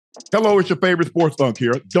Hello, it's your favorite sports thunk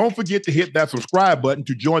here. Don't forget to hit that subscribe button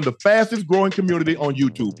to join the fastest growing community on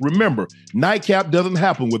YouTube. Remember, Nightcap doesn't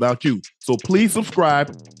happen without you. So please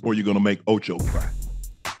subscribe or you're going to make Ocho cry.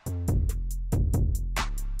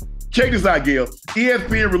 Check this out, Gil.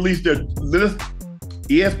 ESPN released their list.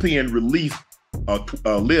 ESPN released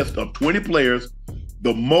a list of 20 players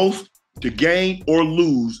the most to gain or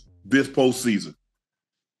lose this postseason.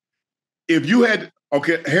 If you had,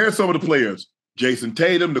 okay, here's some of the players. Jayson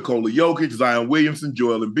Tatum, Nikola Jokic, Zion Williamson,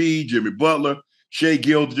 Joel Embiid, Jimmy Butler, Shai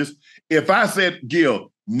Gilgeous. If I said, Gil,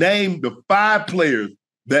 name the 5 players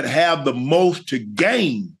that have the most to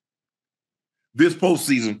gain this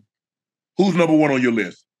postseason, who's number 1 on your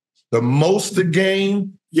list? The most to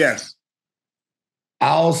gain? Yes.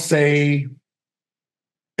 I'll say,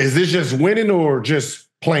 is this just winning or just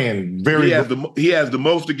playing? He has the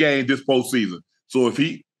most to gain this postseason. So if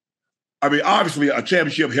obviously a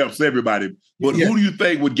championship helps everybody, but who do you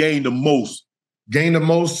think would gain the most? Gain the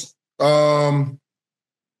most? I'll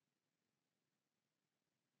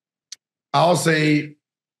say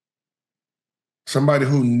somebody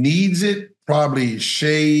who needs it, probably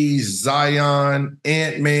Shai, Zion,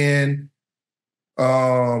 Ant-Man,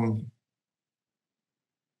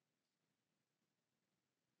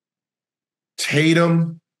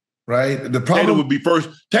 Tatum, right? The problem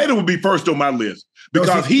Tatum would be first on my list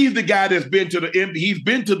because he's the guy that's been to the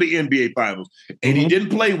NBA Finals and he didn't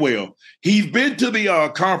play well. He's been to the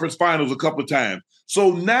conference finals a couple of times.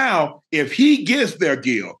 So now if he gets there,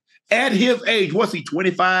 Gil, at his age, what's he,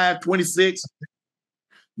 25, 26?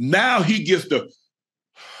 Now he gets to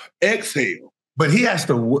exhale. But he has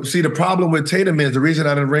to see, the problem with Tatum is, the reason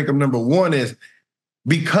I didn't rank him number 1 is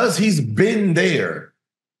because he's been there.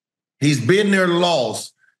 He's been there,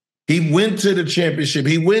 lost. He went to the championship.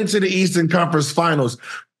 He went to the Eastern Conference Finals.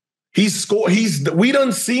 He scored. We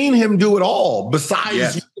done seen him do it all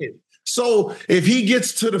besides win. So if he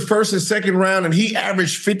gets to the first and second round and he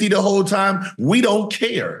averaged 50 the whole time, we don't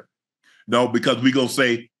care. No, because we're going to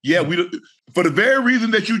say, for the very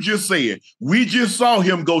reason that you just said, we just saw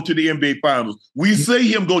him go to the NBA Finals. We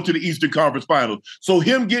see him go to the Eastern Conference Finals. So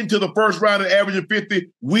him getting to the first round and averaging 50,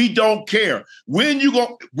 we don't care. When you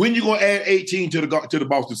going to add 18 to the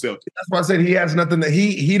Boston Celtics? That's why I said he has nothing that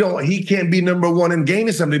he can't be number 1 in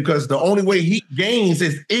gaining something, because the only way he gains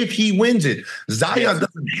is if he wins it. Zion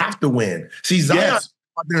doesn't have to win. See, Zion out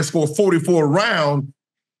there and score 44 round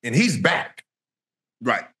and he's back.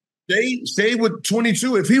 Right. Shai with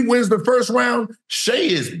 22. If he wins the first round, Shai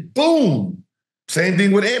is boom. Same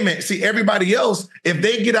thing with Ant-Man. See, everybody else, if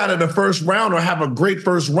they get out of the first round or have a great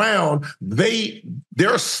first round,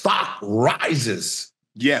 their stock rises.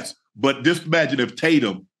 Yes, but just imagine if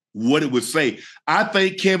Tatum, what it would say. I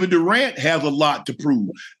think Kevin Durant has a lot to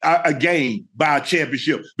prove a game by a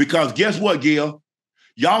championship, because guess what, Gil?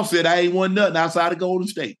 Y'all said I ain't won nothing outside of Golden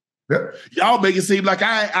State. Yep. Y'all make it seem like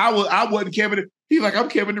I wasn't Kevin. He's like, I'm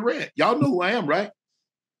Kevin Durant. Y'all know who I am, right?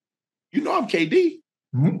 You know I'm KD.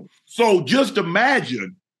 Mm-hmm. So just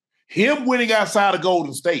imagine him winning outside of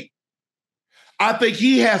Golden State. I think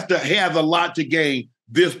he has a lot to gain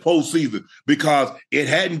this postseason because it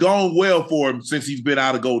hadn't gone well for him since he's been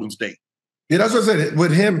out of Golden State. Yeah, that's what I said.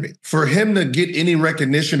 With him, for him to get any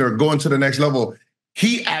recognition or go into the next level,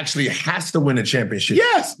 he actually has to win a championship.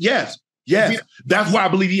 Yes. That's why I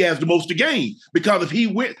believe he has the most to gain, because if he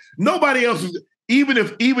wins, nobody else is. Even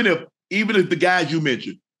if the guys you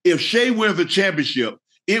mentioned, if Shai wins a championship,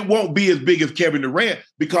 it won't be as big as Kevin Durant,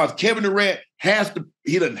 because Kevin Durant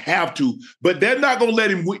he doesn't have to, but they're not gonna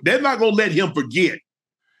let him. They're not gonna let him forget,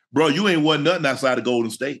 bro. You ain't won nothing outside of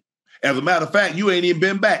Golden State. As a matter of fact, you ain't even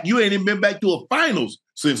been back. You ain't even been back to a finals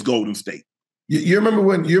since Golden State. You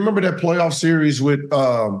remember that playoff series with?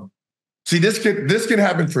 See, this can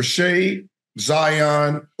happen for Shai,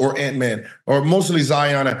 Zion, or Ant-Man, or mostly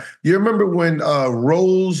Zion. You remember when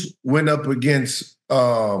Rose went up against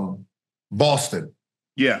Boston?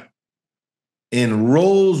 Yeah. And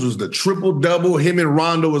Rose was the triple-double. Him and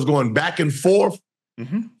Rondo was going back and forth.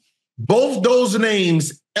 Mm-hmm. Both those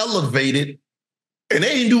names elevated, and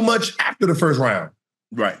they didn't do much after the first round.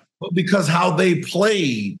 Right. But because how they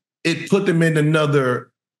played, it put them in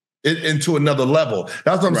into another level.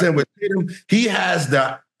 That's what I'm saying with Tatum. He has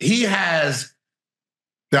the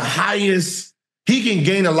highest. He can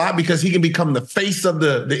gain a lot because he can become the face of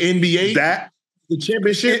the NBA. The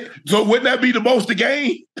championship. So wouldn't that be the most to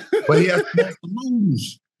gain? But he has to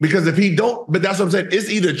lose. Because if he don't, but that's what I'm saying. It's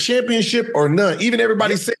either championship or none. Even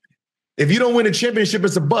everybody said, if you don't win a championship,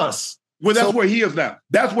 it's a bust. Well, that's where he is now.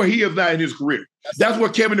 That's where he is now in his career. That's where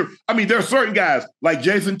there are certain guys like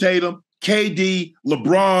Jayson Tatum, KD,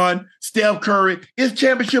 LeBron, Steph Curry. It's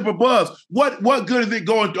championship or buzz. What good is it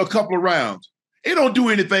going to a couple of rounds? It don't do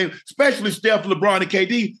anything, especially Steph, LeBron, and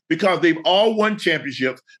KD, because they've all won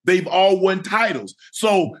championships. They've all won titles.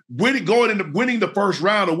 So going into winning the first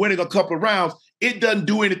round or winning a couple of rounds, it doesn't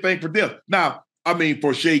do anything for them. Now, I mean,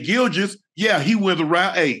 for Shai Gilgeous, yeah, he wins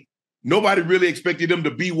around 8. Nobody really expected them to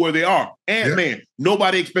be where they are. Ant-Man,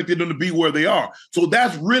 nobody expected them to be where they are. So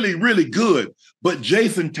that's really, really good. But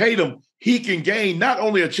Jayson Tatum, he can gain not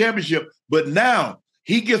only a championship, but now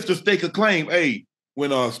he gets to stake a claim. Hey, when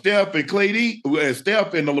Steph and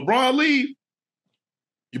Steph and the LeBron leave,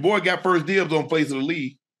 your boy got first dibs on face of the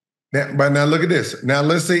league. But now look at this. Now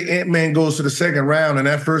let's say Ant-Man goes to the second round, and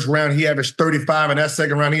that first round he averaged 35, and that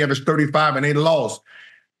second round he averaged 35, and they lost.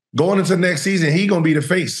 Going into the next season, he gonna be the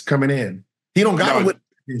face coming in. He don't got to win a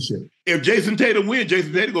championship. If Jayson Tatum wins,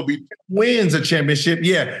 Jayson Tatum gonna be wins a championship,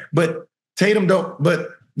 yeah. But Tatum don't. But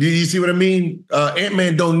you see what I mean?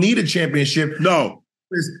 Ant-Man don't need a championship. No.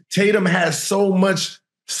 Tatum has so much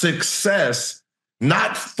success,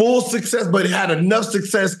 not full success, but had enough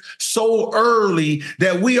success so early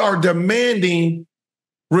that we are demanding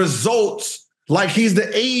results like he's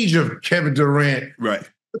the age of Kevin Durant, right?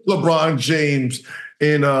 LeBron James,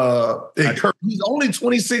 and Curry. He's only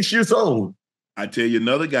 26 years old. I tell you,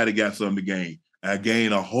 another guy that got something to gain. I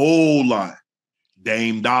gain a whole lot.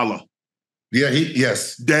 Dame Dollar. Yeah,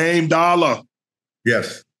 yes. Dame Dollar.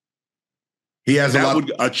 Yes. He has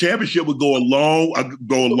a championship would go a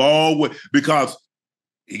long way because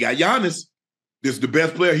he got Giannis. This is the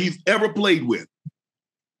best player he's ever played with.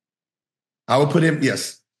 I would put him,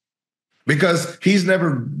 yes, because he's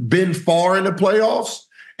never been far in the playoffs.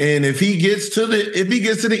 And if he gets to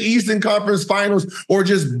the Eastern Conference Finals or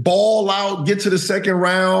just ball out, get to the second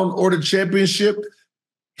round or the championship,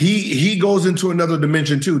 he goes into another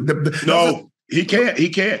dimension too. He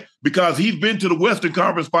can't because he's been to the Western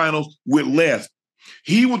Conference Finals with less.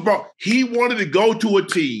 He wanted to go to a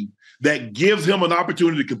team that gives him an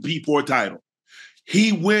opportunity to compete for a title.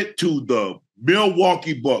 He went to the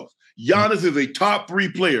Milwaukee Bucks. Giannis is a top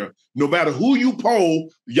 3 player. No matter who you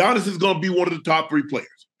poll, Giannis is going to be one of the top 3 players.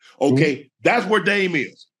 Okay, That's where Dame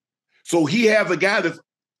is. So he has a guy that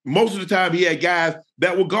most of the time he had guys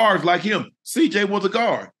that were guards like him. CJ was a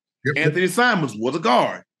guard. Yep. Anthony Simons was a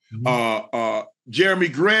guard. Jeremy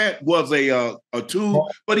Grant was a 2,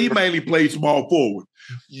 but he mainly played small forward.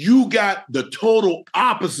 You got the total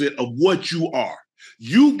opposite of what you are.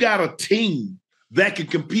 You got a team that can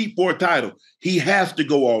compete for a title. He has to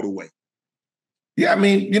go all the way. Yeah, I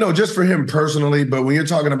mean, just for him personally, but when you're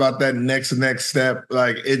talking about that next step,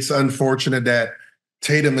 like it's unfortunate that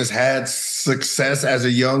Tatum has had success as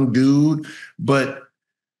a young dude, but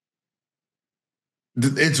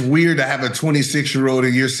it's weird to have a 26-year-old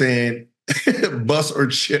and you're saying bust or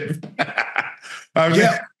chip.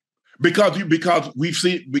 Because we've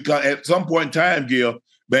seen, because at some point in time, Gil,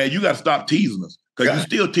 man, you got to stop teasing us because you're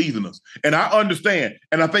still teasing us. And I understand.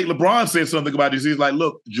 And I think LeBron said something about this. He's like,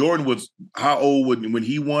 look, Jordan was how old when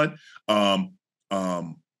he won? I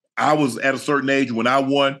was at a certain age when I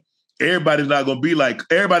won. Everybody's not going to be like,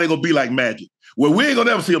 everybody going to be like Magic. Well, we ain't going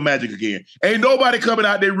to ever see a Magic again. Ain't nobody coming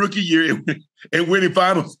out their rookie year and winning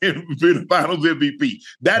finals MVP.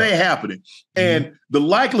 That ain't happening. And the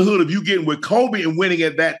likelihood of you getting with Kobe and winning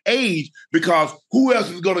at that age, because who else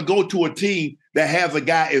is going to go to a team that has a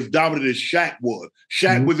guy as dominant as Shaq was?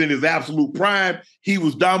 Shaq was in his absolute prime. He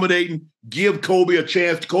was dominating. Give Kobe a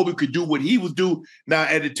chance. Kobe could do what he was doing. Now,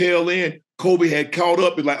 at the tail end, Kobe had caught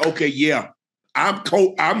up and like, okay, yeah, I'm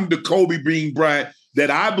the Kobe Bean Bryant that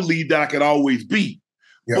I believe that I could always be.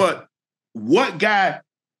 Yeah. But what guy,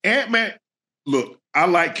 Ant-Man, look, I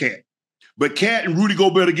like Cat, but Cat and Rudy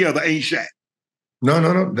Gobert together ain't Shaq. No.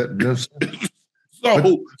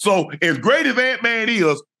 So as great as Ant-Man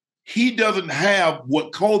is, he doesn't have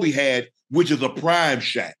what Kobe had, which is a prime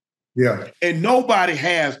Shaq. Yeah. And nobody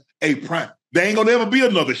has a prime. There ain't gonna ever be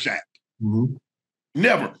another Shaq.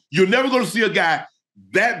 Never. You're never gonna see a guy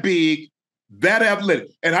that big, that athletic.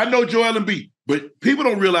 And I know Joel Embiid, but people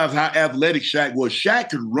don't realize how athletic Shaq was. Shaq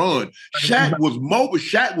could run. Shaq was mobile.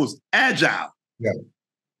 Shaq was agile.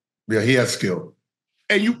 Yeah, he has skill.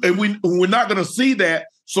 And we're not going to see that.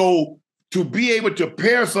 So to be able to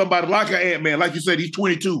pair somebody like an Ant-Man, like you said, he's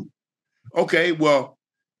 22. Okay, well,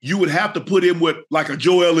 you would have to put him with like a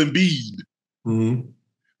Joel Embiid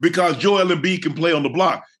because Joel Embiid can play on the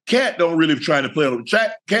block. Cat don't really try to play on the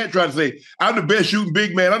Cat try to say, I'm the best shooting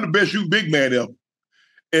big man. I'm the best shooting big man ever.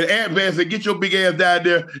 And Ant-Man said, get your big ass down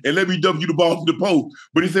there and let me dump you the ball to the post.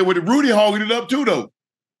 But he said, well, Rudy hogging it up too, though.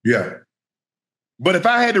 Yeah. But if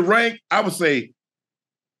I had to rank, I would say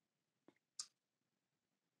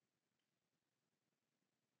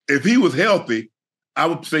if he was healthy, I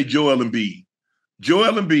would say Joel Embiid.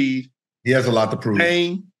 Joel Embiid. He has a lot to prove.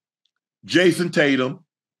 Dame, Jayson Tatum,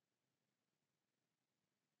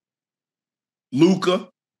 Luka.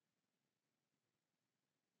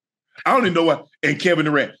 I don't even know why, and Kevin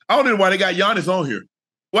Durant. I don't even know why they got Giannis on here.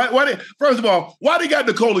 First of all, why they got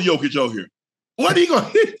Nikola Jokic on here? What are you going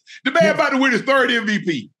to hit? The man about to win his third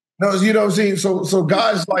MVP. No, you know what I'm saying? So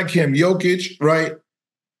guys like him, Jokic, right?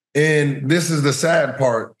 And this is the sad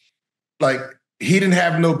part. Like, he didn't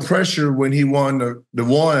have no pressure when he won the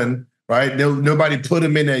one, right? Nobody put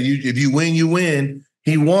him in there. If you win, you win.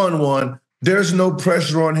 He won one. There's no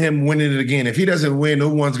pressure on him winning it again. If he doesn't win, no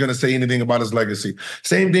one's going to say anything about his legacy.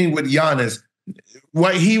 Same thing with Giannis.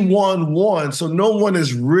 Right, he won one, so no one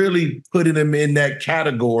is really putting him in that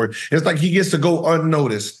category. It's like he gets to go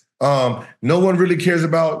unnoticed. No one really cares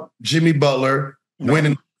about Jimmy Butler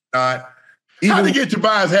winning or not. How to get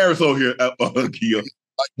Tobias Harris on here, Gil?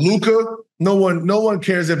 Like Luka, no one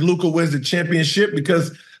cares if Luka wins the championship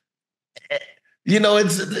because you know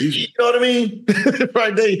what I mean,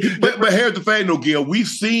 right? But here's the thing, though, Gil. We've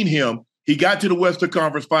seen him. He got to the Western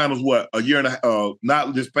Conference Finals, a year and a half,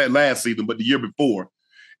 not this last season, but the year before.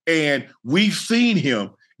 And we've seen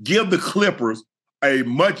him give the Clippers a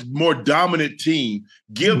much more dominant team,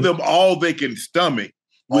 give them all they can stomach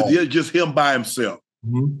with just him by himself.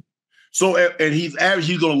 Mm-hmm. So, and he's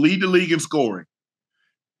going to lead the league in scoring.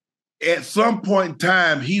 At some point in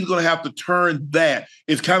time, he's going to have to turn that.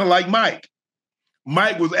 It's kind of like Mike.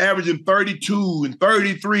 Mike was averaging 32 and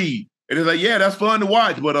 33. And it's like, yeah, that's fun to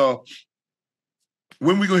watch, but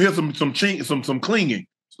when we gonna hear some clinging?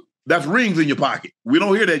 That's rings in your pocket. We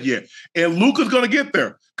don't hear that yet. And Luka's gonna get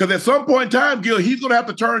there because at some point in time, Gil, he's gonna have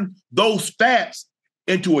to turn those stats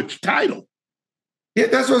into a title. Yeah,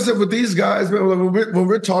 that's what I said with these guys. When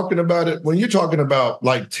we're talking about it, when you're talking about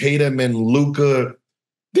like Tatum and Luka,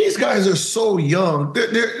 these guys are so young.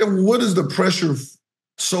 What is the pressure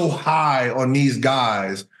so high on these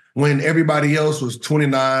guys? When everybody else was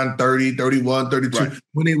 29, 30, 31, 32,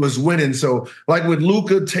 when he was winning. So, like with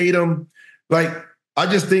Luka, Tatum, like I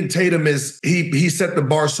just think Tatum he set the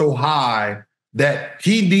bar so high that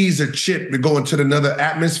he needs a chip to go into another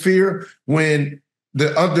atmosphere when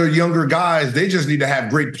the other younger guys, they just need to have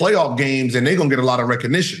great playoff games and they're going to get a lot of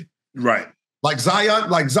recognition. Right. Like Zion,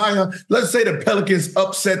 let's say the Pelicans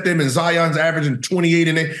upset them and Zion's averaging 28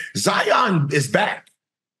 and 8. Zion is back.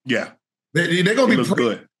 Yeah. They're going to be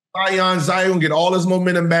good. Zion get all his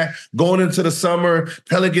momentum back going into the summer.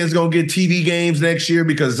 Pelicans going to get TV games next year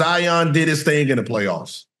because Zion did his thing in the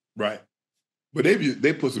playoffs. Right. But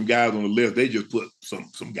they put some guys on the list. They just put some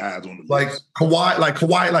guys on the list.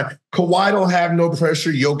 Kawhi don't have no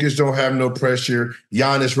pressure. Jokic don't have no pressure.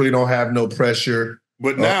 Giannis really don't have no pressure.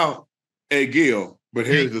 But now, hey, Gil, but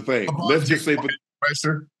here's the thing. Let's just say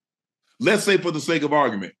let's say for the sake of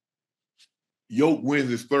argument, Jokic wins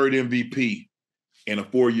his third MVP in a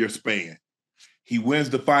 4-year span. He wins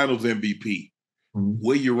the finals MVP. Mm-hmm.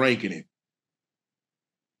 Where you ranking him?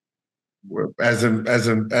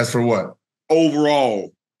 As for what?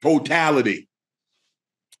 Overall, totality.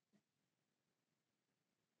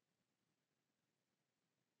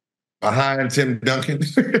 Behind Tim Duncan.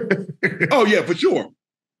 Oh, yeah, for sure.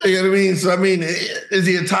 You know what I mean? So, I mean, is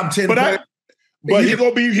he a top 10 player? But he's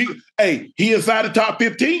going to be, he inside the top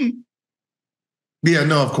 15. Yeah,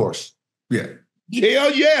 no, of course. Yeah.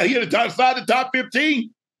 Hell yeah, he inside the top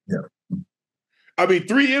 15. Yeah. I mean,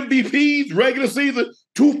 3 MVPs, regular season,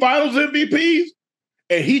 2 finals MVPs,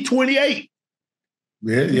 and he 28.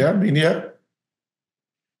 Yeah, I mean, yeah.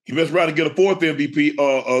 He messed around and get a 4th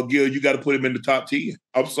MVP, Gil, you got to put him in the top 10.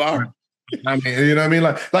 I'm sorry. I mean, you know what I mean?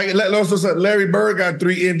 Like also Larry Bird got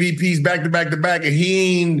 3 MVPs back to back, and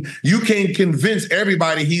you can't convince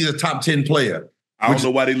everybody he's a top 10 player. I don't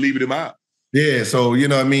know why they leaving him out. Yeah, so you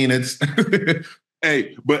know what I mean? It's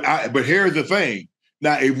hey, but here's the thing.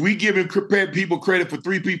 Now, if we give people credit for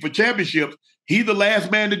 3 people championships, he's the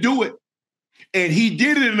last man to do it. And he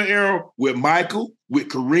did it in the era with Michael, with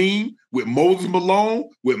Kareem, with Moses Malone,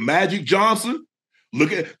 with Magic Johnson.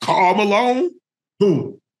 Look at Karl Malone.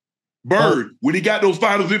 Who? Bird. When he got those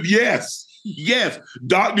finals, yes.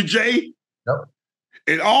 Dr. J. Yep.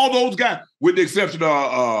 And all those guys, with the exception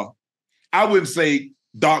of, I wouldn't say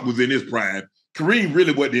Doc was in his prime. Kareem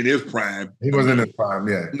really wasn't in his prime. He wasn't in his prime,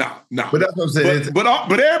 yeah. No. But that's what I'm saying. But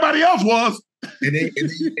everybody else was. And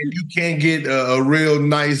you can't get a real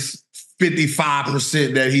nice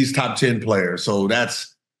 55% that he's top 10 player. So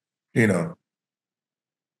that's, and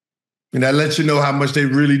that lets you know how much they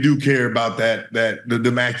really do care about the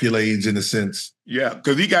accolades in a sense. Yeah,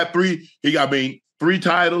 because he got 3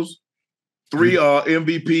 titles, 3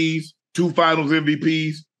 MVPs, 2 finals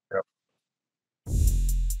MVPs.